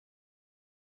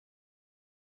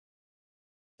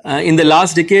In the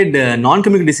last decade,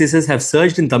 non-communicable diseases have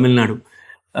surged in Tamil Nadu,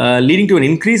 leading to an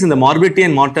increase in the morbidity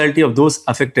and mortality of those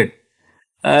affected.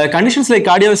 Conditions like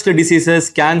cardiovascular diseases,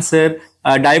 cancer,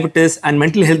 diabetes, and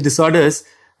mental health disorders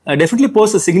definitely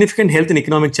pose a significant health and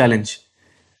economic challenge.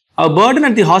 Our burden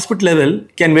at the hospital level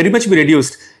can very much be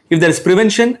reduced if there is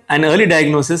prevention and early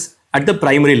diagnosis at the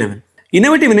primary level.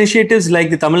 Innovative initiatives like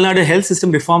the Tamil Nadu Health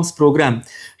System Reforms Program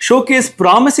showcase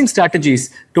promising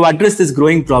strategies to address this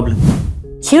growing problem.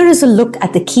 Here is a look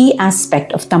at the key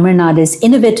aspect of Tamil Nadu's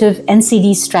innovative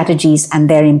NCD strategies and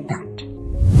their impact.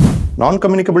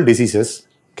 Non-communicable diseases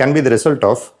can be the result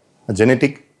of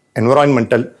genetic,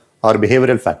 environmental, or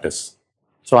behavioral factors.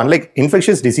 So unlike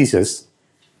infectious diseases,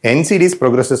 NCDs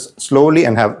progresses slowly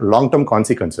and have long-term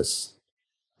consequences.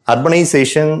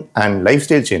 Urbanization and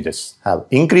lifestyle changes have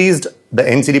increased the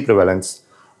NCD prevalence,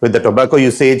 with the tobacco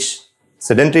usage,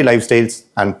 sedentary lifestyles,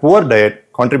 and poor diet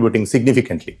contributing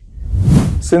significantly.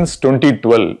 Since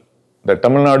 2012, the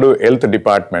Tamil Nadu Health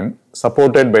Department,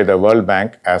 supported by the World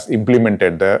Bank, has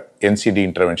implemented the NCD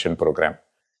intervention program.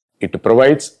 It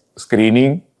provides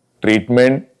screening,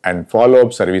 treatment, and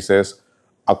follow-up services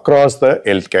across the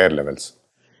healthcare levels.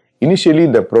 Initially,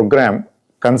 the program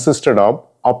consisted of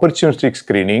opportunistic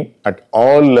screening at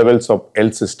all levels of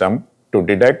health system to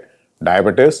detect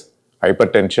diabetes,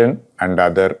 hypertension, and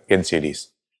other NCDs.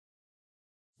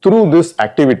 Through these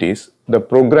activities, the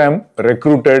program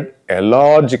recruited a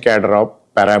large cadre of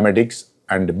paramedics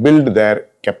and built their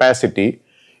capacity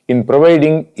in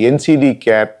providing NCD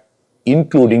care,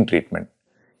 including treatment.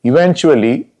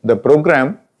 Eventually, the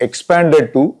program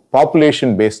expanded to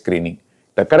population-based screening.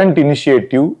 The current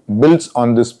initiative builds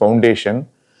on this foundation,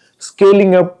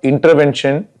 scaling up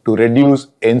intervention to reduce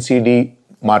NCD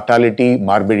mortality,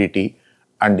 morbidity,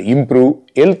 and improve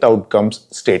health outcomes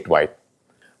statewide.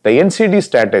 The NCD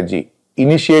strategy,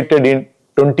 initiated in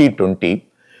 2020,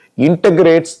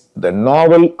 integrates the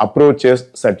novel approaches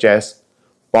such as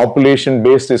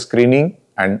population-based screening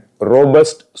and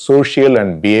robust social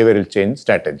and behavioral change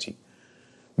strategy.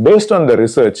 Based on the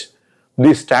research,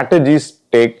 these strategies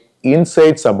take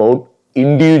insights about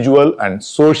individual and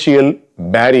social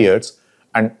barriers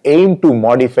and aim to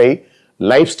modify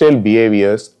lifestyle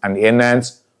behaviors and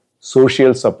enhance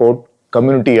social support,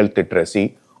 community health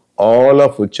literacy, all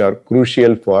of which are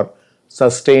crucial for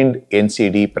sustained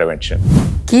NCD prevention.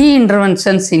 Key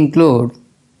interventions include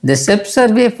the SEP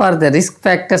survey for the risk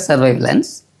factor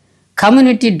surveillance,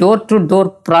 community door-to-door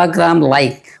program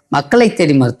like Makkalai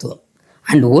Thedi Maruthuvam,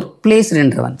 and workplace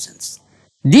interventions.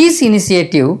 These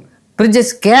initiatives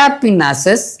bridges gap in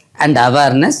access and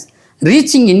awareness,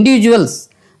 reaching individuals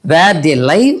where they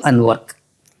live and work.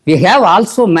 We have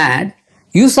also made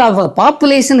use of a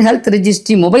population health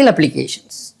registry mobile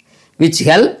applications, which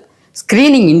help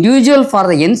screening individual for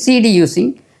the NCD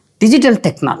using digital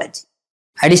technology.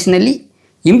 Additionally,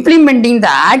 implementing the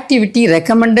activity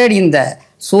recommended in the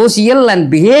social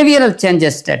and behavioral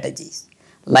changes strategies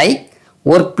like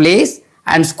workplace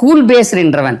and school-based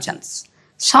interventions.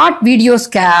 Short videos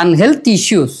on health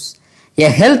issues, a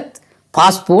health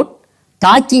passport,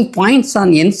 talking points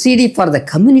on NCD for the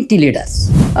community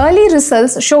leaders. Early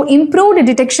results show improved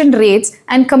detection rates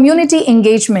and community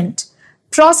engagement.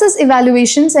 Process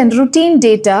evaluations and routine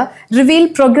data reveal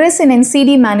progress in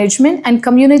NCD management and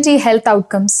community health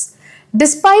outcomes.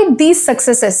 Despite these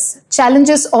successes,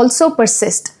 challenges also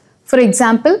persist. For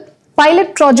example,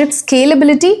 pilot project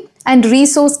scalability and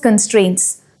resource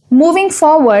constraints. Moving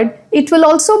forward, it will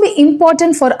also be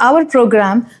important for our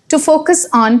program to focus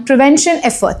on prevention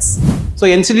efforts. So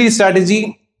NCD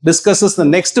strategy discusses the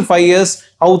next 5 years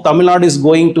how Tamil Nadu is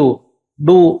going to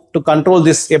do to control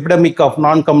this epidemic of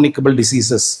non-communicable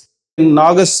diseases. In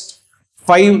August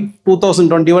 5,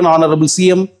 2021, Honorable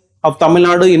CM of Tamil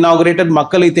Nadu inaugurated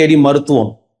Makkalai Thedi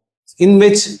Maruthuvam, in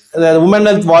which the women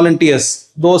health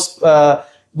volunteers, those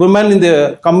women in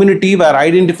the community were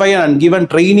identified and given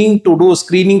training to do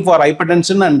screening for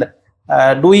hypertension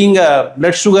and doing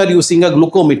blood sugar using a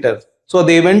glucometer. So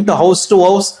they went house to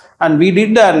house and we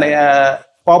did a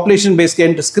population-based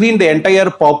game to screen the entire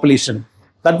population.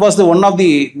 That was one of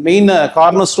the main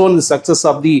cornerstone in the success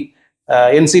of the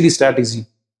NCD strategy.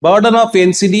 Burden of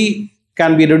NCD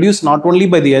can be reduced not only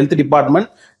by the health department,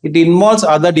 it involves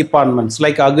other departments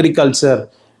like agriculture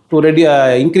to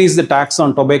increase the tax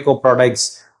on tobacco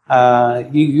products,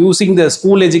 using the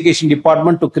school education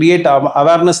department to create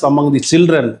awareness among the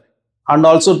children, and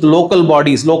also the local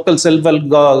bodies, local self-help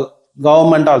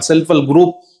government or self-help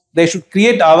group. They should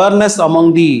create awareness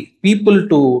among the people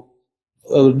to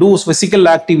do physical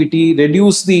activity,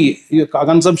 reduce the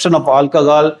consumption of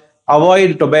alcohol,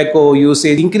 avoid tobacco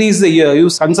usage, increase the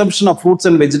consumption of fruits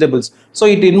and vegetables. So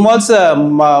it involves,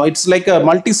 it's like a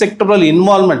multi-sectoral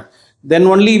involvement. Then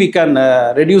only we can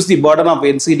reduce the burden of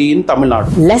NCD in Tamil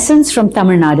Nadu. Lessons from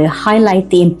Tamil Nadu highlight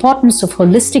the importance of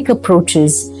holistic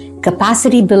approaches,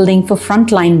 capacity building for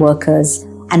frontline workers,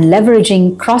 and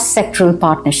leveraging cross-sectoral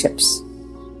partnerships.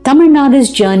 Tamil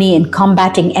Nadu's journey in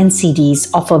combating NCDs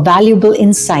offer valuable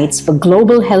insights for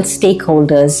global health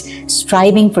stakeholders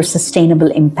striving for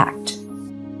sustainable impact.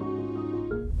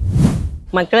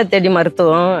 மக்களை தேடி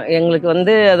மருத்துவம் எங்களுக்கு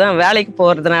அதான் வேலைக்கு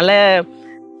போகிறதுனால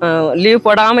leave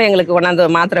போடாமல் எங்களுக்கு கொண்டாந்து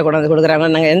மாத்திரை கொண்டாந்து கொடுக்குறாங்க.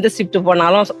 நாங்கள் எந்த ஷிஃப்ட்டு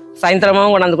போனாலும்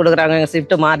சாயந்தரமாகவும் கொண்டாந்து கொடுக்குறாங்க. எங்கள்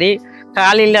ஷிஃப்ட்டு மாறி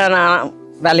காலையில் நான்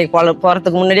வேலைக்கு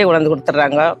போகிறதுக்கு முன்னாடியே கொண்டாந்து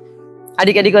கொடுத்துட்றாங்க.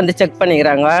 அடிக்கடிக்கு வந்து செக்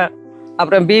பண்ணிக்கிறாங்க.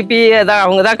 அப்புறம் பிபி தான்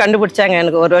அவங்க தான் கண்டுபிடிச்சாங்க.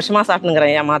 எனக்கு 1 வருஷமாக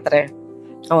சாப்பிட்டுங்கிறேன் என் மாத்திரை.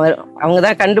 அவங்க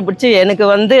தான் கண்டுபிடிச்சி எனக்கு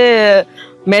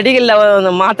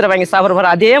மெடிக்கலில் மாத்திரை வாங்கி சாப்பிட்ற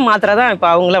போகிற அதே மாத்திரை தான் இப்போ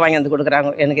அவங்களே வாங்கி வந்து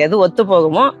கொடுக்குறாங்க. எனக்கு எது ஒத்து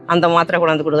போகுமோ அந்த மாத்திரை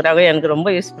கொண்டாந்து கொடுக்குறாங்க. எனக்கு ரொம்ப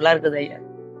யூஸ்ஃபுல்லாக இருக்குது ஐயா.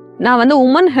 நான்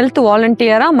உமன் ஹெல்த்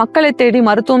வாலண்டியராக மக்களை தேடி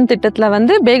மருத்துவம்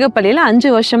திட்டத்தில் பேகப்பள்ளியில்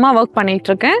 5 வருஷமாக ஒர்க் பண்ணிகிட்டு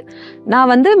இருக்கேன்.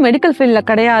 நான் மெடிக்கல் ஃபீல்டில்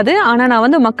கிடையாது. ஆனால்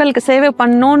நான் மக்களுக்கு சேவை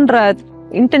பண்ணணுன்ற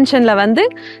இன்டென்ஷனில்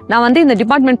நான் இந்த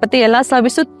டிபார்ட்மெண்ட் பற்றி எல்லா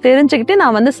சர்வீஸும் தெரிஞ்சுக்கிட்டு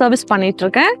நான் சர்வீஸ் பண்ணிகிட்டு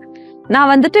இருக்கேன்.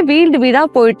 நான் வீடு வீடாக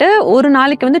போயிட்டு ஒரு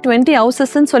நாளைக்கு 20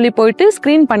 ஹவுசஸ்ன்னு சொல்லி போயிட்டு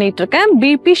ஸ்க்ரீன் பண்ணிட்டு இருக்கேன்.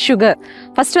 BP sugar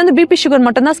first BP sugar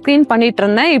மட்டும்தான் ஸ்க்ரீன் பண்ணிட்டு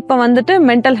இருந்தேன். இப்போ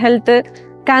மென்டல் ஹெல்த்து,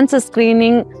 கேன்சர்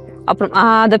ஸ்க்ரீனிங், அப்புறம்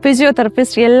அந்த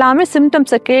ஃபிசியோதெரபிஸ்ட் எல்லாமே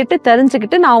சிம்டம்ஸை கேட்டு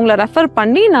தெரிஞ்சுக்கிட்டு நான் அவங்கள ரெஃபர்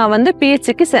பண்ணி நான்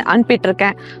பிஹெச்சிக்கு அனுப்பிட்டு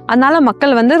இருக்கேன். அதனால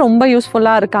மக்கள் ரொம்ப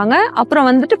யூஸ்ஃபுல்லாக இருக்காங்க. அப்புறம்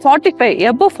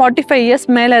 45 இயர்ஸ்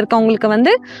மேலே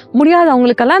இருக்கவங்களுக்கு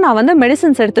முடியாதவங்களுக்கெல்லாம் நான்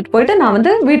மெடிசின்ஸ் எடுத்துகிட்டு போயிட்டு நான்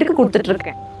வீட்டுக்கு கொடுத்துட்டு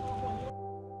இருக்கேன்.